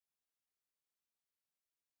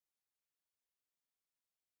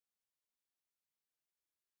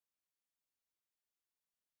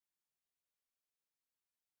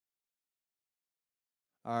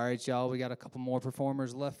All right, y'all, we got a couple more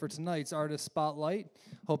performers left for tonight's Artist Spotlight.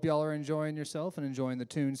 Hope y'all are enjoying yourself and enjoying the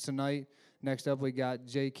tunes tonight. Next up, we got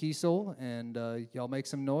Jay Quisol, and y'all make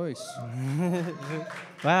some noise.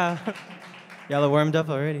 Wow. Y'all are warmed up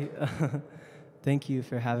already. Thank you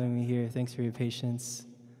for having me here. Thanks for your patience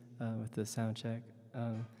with the sound check.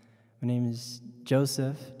 My name is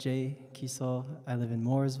Joseph J. Quisol. I live in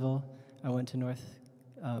Mooresville. I went to North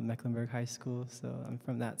Mecklenburg High School, so I'm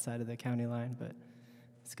from that side of the county line, but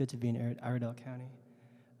it's good to be in Iredell County.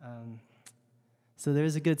 So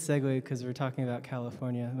there's a good segue because we're talking about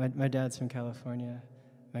California. My dad's from California.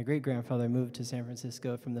 My great-grandfather moved to San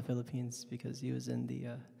Francisco from the Philippines because he was in the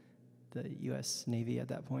U.S. Navy at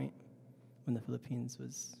that point when the Philippines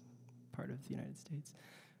was part of the United States.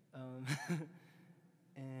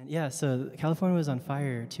 And yeah, so California was on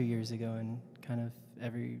fire 2 years ago and kind of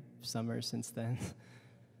every summer since then.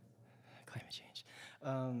 Climate change.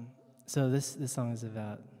 So this song is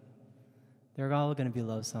about, they're all going to be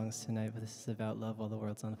love songs tonight, but this is about love while the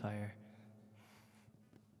world's on fire.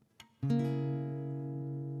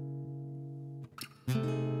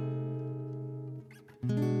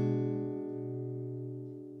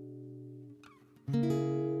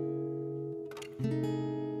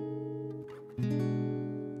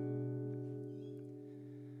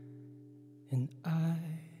 And I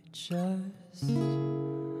just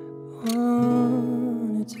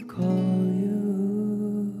wanted to call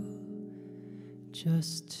you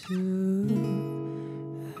just to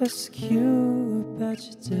ask you about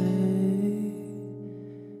your day.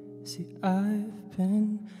 See, I've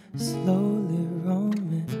been slowly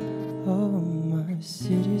roaming all my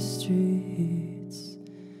city streets,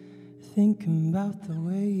 thinking about the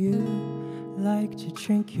way you like to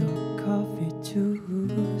drink your coffee too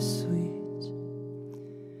sweet.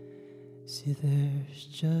 See, there's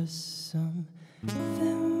just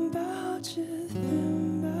something about you,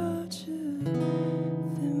 thing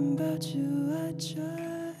about you I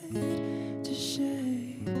tried to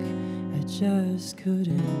shake. I just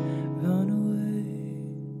couldn't run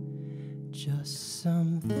away. Just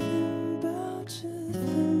something about you,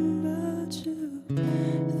 thing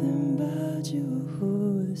about you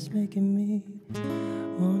is making me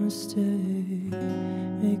wanna stay,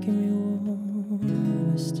 making me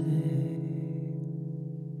wanna stay.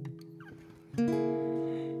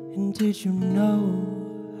 And did you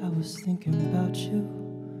know I was thinking about you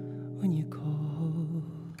when you called?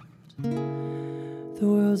 The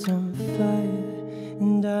world's on fire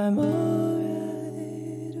and I'm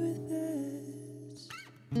alright with it.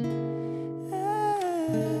 I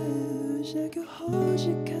wish I could hold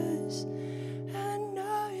you 'cause I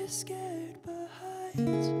know you're scared, but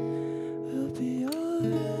heights will be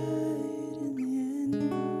alright in the end.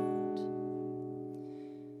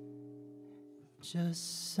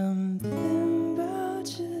 Just something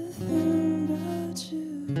about you, thing about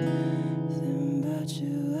you, thing about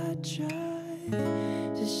you I tried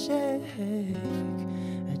to shake.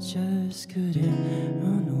 I just couldn't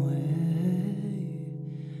run away.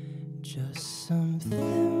 Just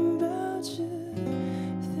something about you,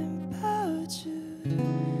 thing about you,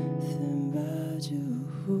 thing about you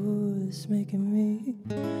is making me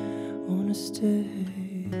wanna stay,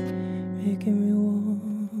 making me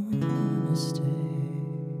wanna stay.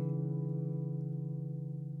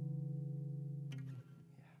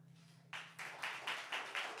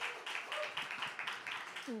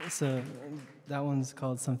 So that one's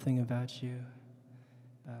called Something About You.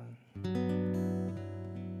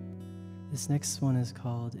 This next one is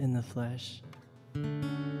called In the Flesh.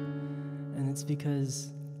 And it's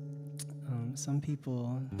because some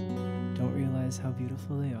people don't realize how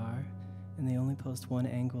beautiful they are, and they only post one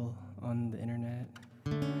angle on the internet.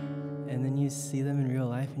 And then you see them in real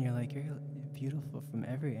life, and you're like, you're beautiful from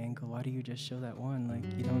every angle. Why do you just show that one? Like,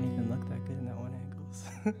 you don't even look that good in that one angle.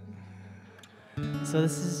 So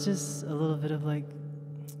this is just a little bit of like,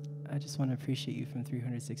 I just want to appreciate you from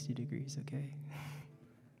 360 degrees, okay?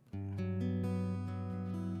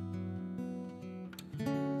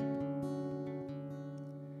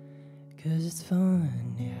 Cause it's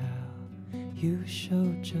funny how you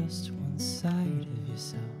show just one side of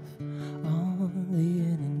yourself on the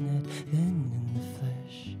internet, then in the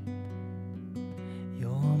flesh.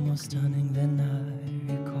 You're more stunning than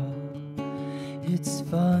I recall. It's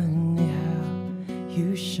funny how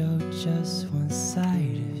you show just one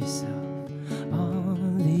side of yourself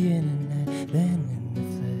on the internet, then in the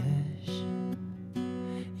flesh.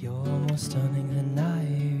 You're more stunning than I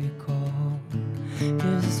recall.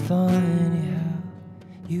 'Cause it's funny how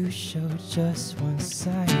you show just one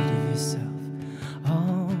side of yourself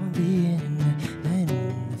on the internet, then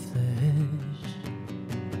in the flesh.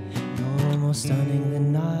 You're more stunning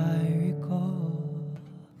than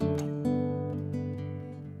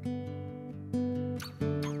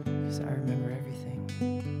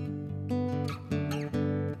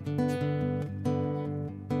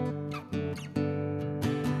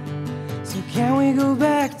we go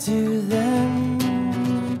back to them,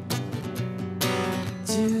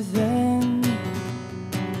 to them,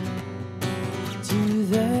 to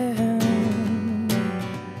them,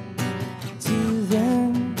 to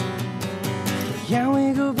them. Can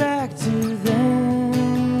we go back to them,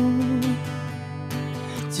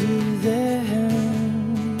 to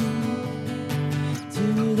them, to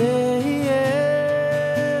them,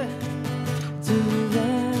 to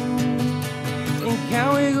them? And can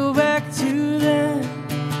we go back to them?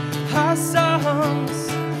 Our songs,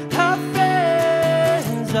 our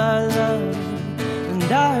friends, our love,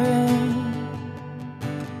 and our end.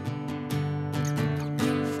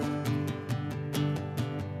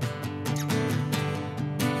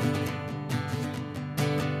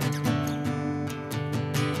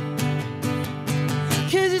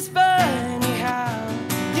 Cause it's funny how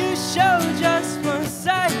you show just one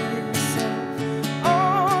side of yourself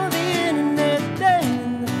on the internet, then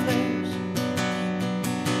in the flesh.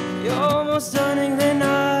 You're more stunning than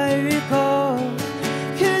I recall.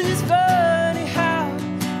 Cause it's funny how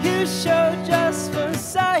you show just one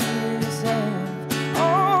side of yourself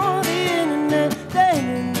on the internet, then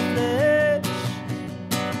in the flesh.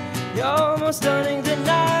 You're more stunning than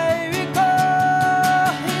I recall.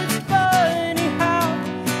 It's funny how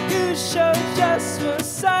you show just one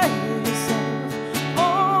side of yourself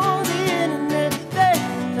on the internet, then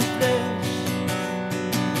in the flesh.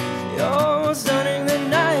 You're more stunning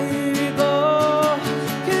than I recall.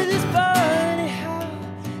 Cause it's funny how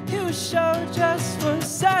you show just one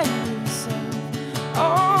side of yourself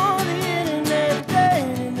on the internet, then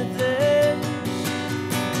in the flesh.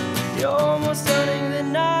 You're more stunning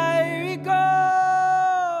than I recall.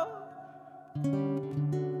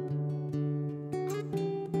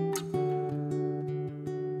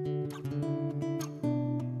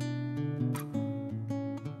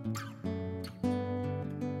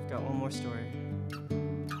 Got one more story.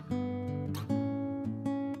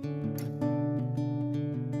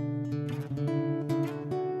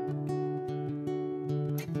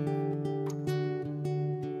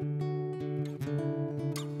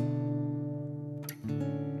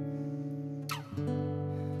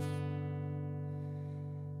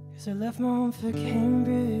 Cause I left my home for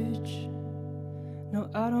Cambridge. No,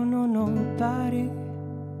 I don't know nobody,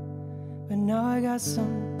 but now I got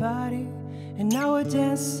somebody. And now we're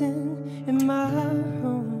dancing in my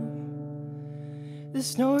room. The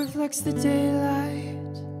snow reflects the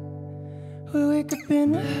daylight. We wake up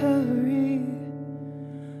in a hurry,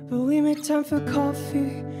 but we make time for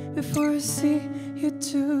coffee before I see you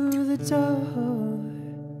to the door.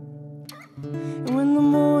 And when the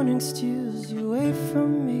morning steals you away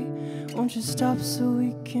from me, won't you stop so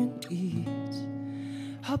we can eat?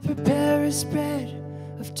 I'll prepare a spread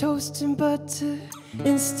of toast and butter,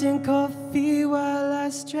 instant coffee while I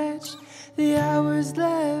stretch the hours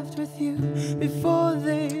left with you before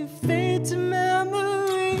they fade to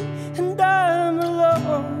memory and I'm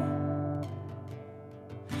alone.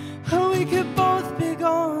 Oh, we could both be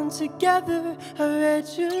gone together. I read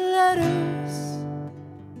your letters,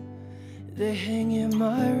 they hang in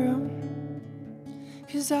my room.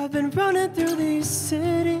 Cause I've been running through these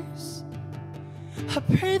cities, I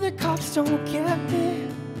pray the cops don't get me.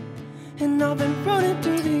 And I've been running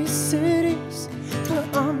through these cities, but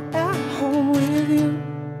I'm at home with you.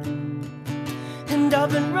 And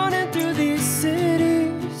I've been running through these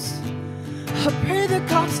cities, I pray the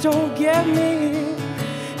cops don't get me.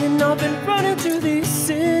 And I've been running through these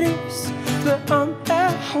cities, but I'm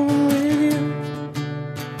at home with you.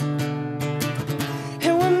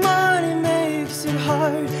 And when money makes it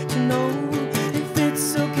hard to know if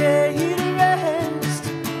it's okay to rest,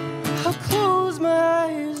 I'll close my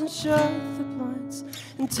eyes and shut the blinds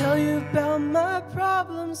and tell you about my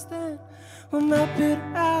problems. Then we'll map it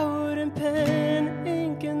out in pen and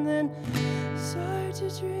ink, and then start to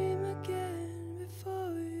dream again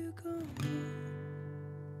before you go.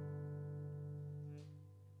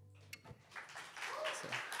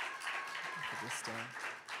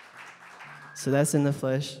 So that's In the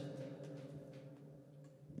Flesh.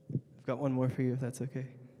 I've got one more for you, if that's okay.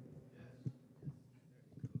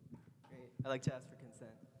 Great. I like to ask for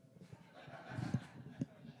consent.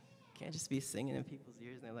 Can't just be singing in people's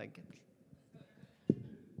ears and they're like, all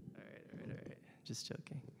right. Just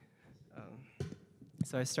joking.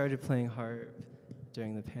 So I started playing harp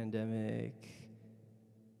during the pandemic,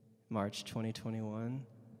 March 2021.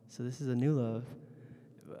 So this is a new love.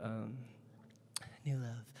 New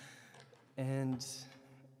love. And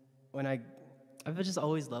when I've just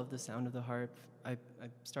always loved the sound of the harp. I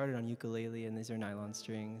started on ukulele, and these are nylon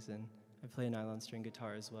strings, and I play a nylon string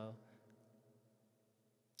guitar as well.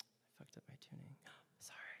 I fucked up my tuning.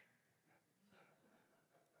 Sorry.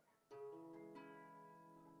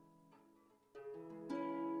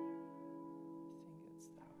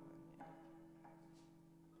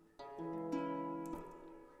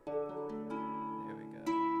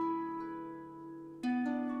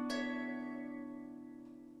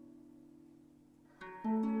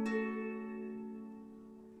 But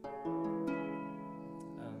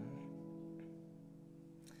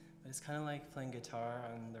it's kind of like playing guitar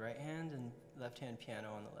on the right hand and left-hand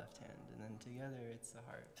piano on the left hand, and then together it's the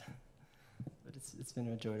heart. But it's been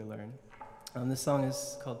a joy to learn. This song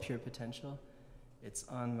is called Pure Potential. It's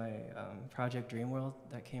on my project Dream World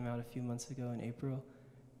that came out a few months ago in April.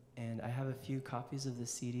 And I have a few copies of the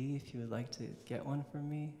CD if you would like to get one from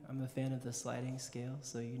me. I'm a fan of the sliding scale,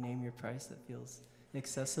 so you name your price that feels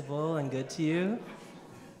accessible and good to you.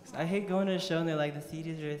 'Cause I hate going to a show and they're like, the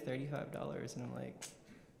CDs are $35, and I'm like,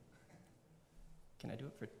 can I do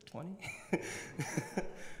it for 20?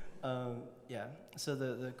 Yeah, so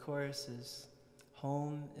the chorus is,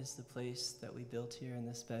 home is the place that we built here in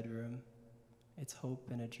this bedroom. It's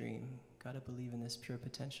hope and a dream. Gotta believe in this pure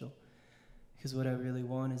potential. Because what I really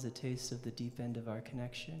want is a taste of the deep end of our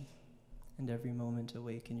connection, and every moment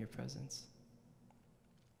awake in your presence.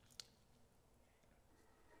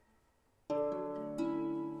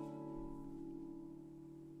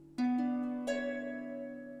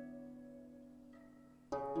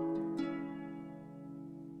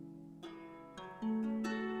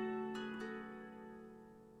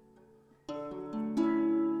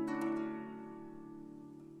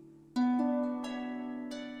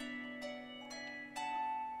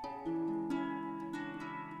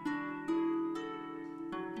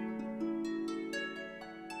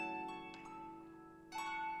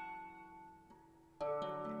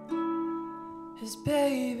 Cause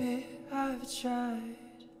baby, I've tried,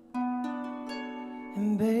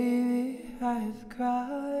 and baby, I've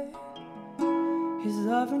cried. Cause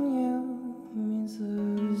loving you means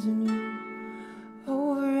losing you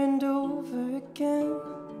over and over again.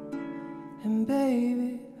 And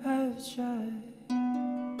baby, I've tried,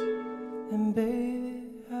 and baby,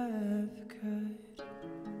 I've cried.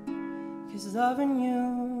 Cause loving you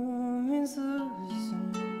means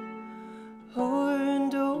losing you over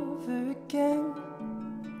and over again,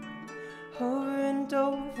 over and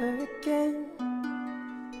over again,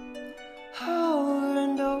 over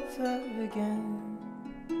and over again,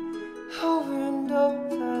 over and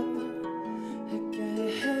over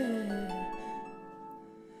again.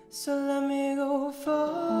 So let me go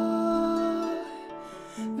far,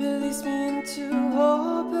 release me into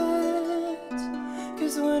orbit.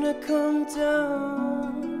 Cause when I come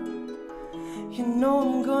down, you know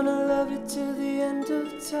I'm gonna love you till the end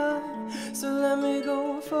of time. So let me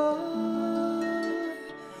go far,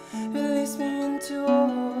 release me into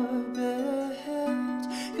orbit.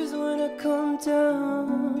 Cause when I come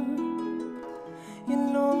down, you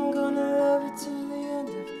know I'm gonna love you till the end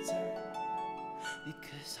of time.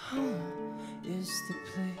 Because home is the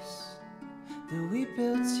place that we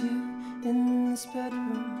built here in this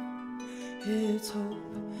bedroom. It's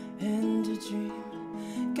hope and a dream.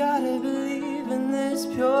 Gotta believe in this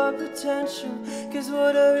pure potential. Cause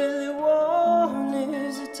what I really want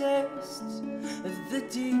is a taste of the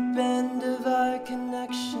deep end of our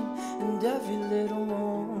connection, and every little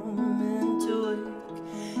moment awake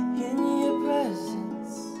in your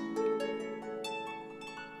presence.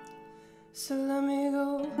 So let me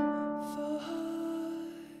go far,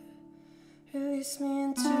 release me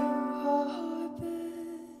into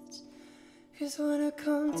orbit. Cause when I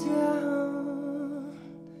come down,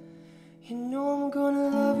 you know I'm gonna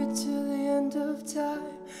love you till the end of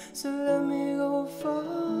time. So let me go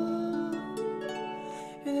far,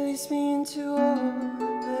 release me into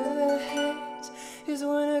orbit. Cause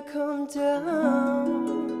when I come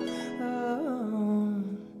down,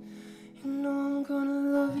 you know I'm gonna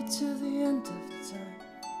love you till the end of time.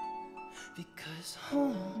 Because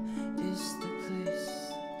home is the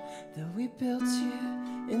place that we built here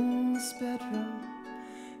in this bedroom.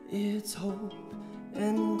 It's hope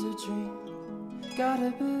and a dream.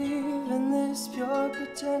 Gotta believe in this pure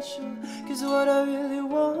potential. Cause what I really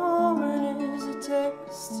want is a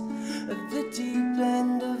taste of the deep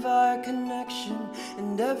end of our connection,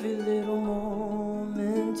 and every little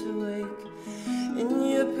moment awake in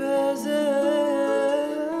your presence.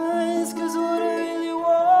 Cause what I really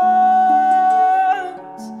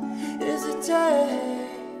want is a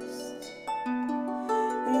taste,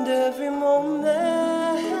 and every moment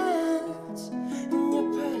in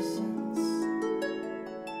your presence.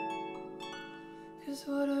 Cause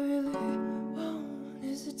what I really want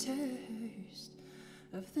is a taste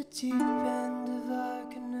of the deep end of our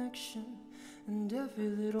connection, and every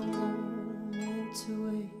little moment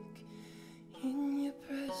awake in your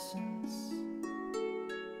presence.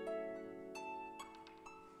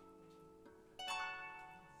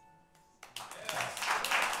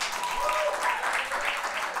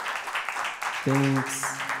 Thanks.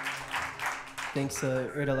 Thanks,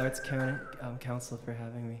 Riddle Arts Council for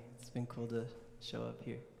having me. It's been cool to show up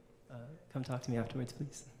here. Come talk to me afterwards,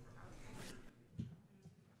 please.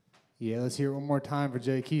 Yeah, let's hear it one more time for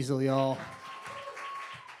Jay Quisol, y'all.